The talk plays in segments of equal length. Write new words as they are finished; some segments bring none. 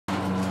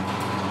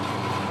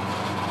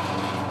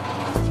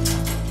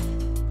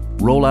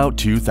Rollout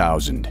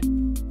 2000.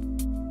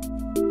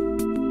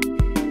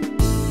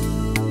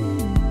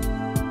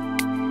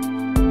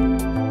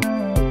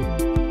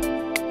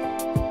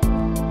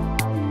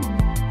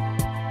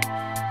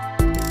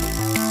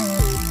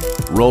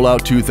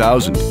 Rollout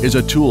 2000 is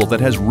a tool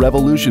that has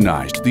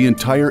revolutionized the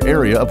entire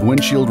area of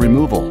windshield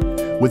removal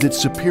with its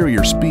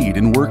superior speed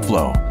and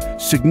workflow,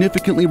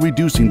 significantly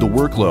reducing the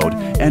workload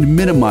and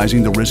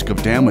minimizing the risk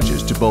of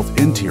damages to both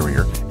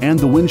interior and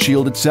the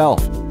windshield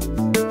itself.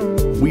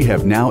 We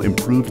have now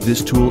improved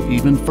this tool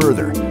even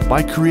further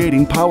by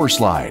creating Power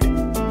Slide.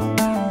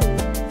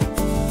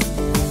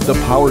 The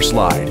Power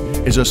Slide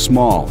is a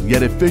small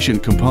yet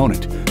efficient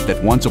component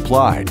that, once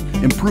applied,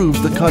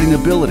 improves the cutting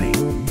ability.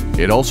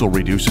 It also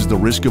reduces the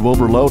risk of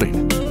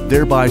overloading,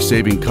 thereby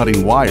saving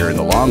cutting wire in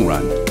the long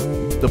run.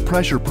 The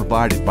pressure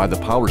provided by the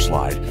Power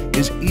Slide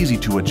is easy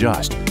to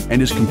adjust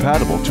and is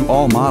compatible to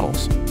all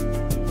models.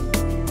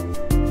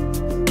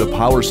 The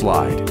Power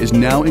Slide is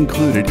now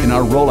included in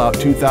our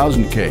Rollout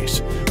 2000 case,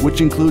 which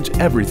includes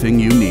everything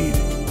you need.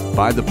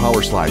 Buy the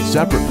Power Slide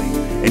separately,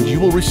 and you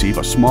will receive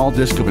a small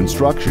disc of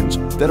instructions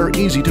that are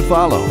easy to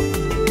follow.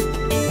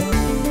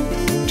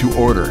 To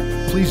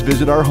order, please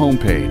visit our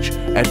homepage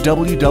at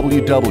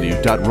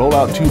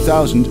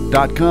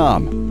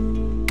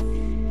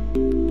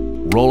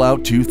www.rollout2000.com.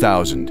 Rollout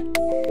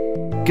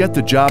 2000. Get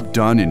the job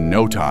done in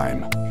no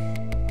time.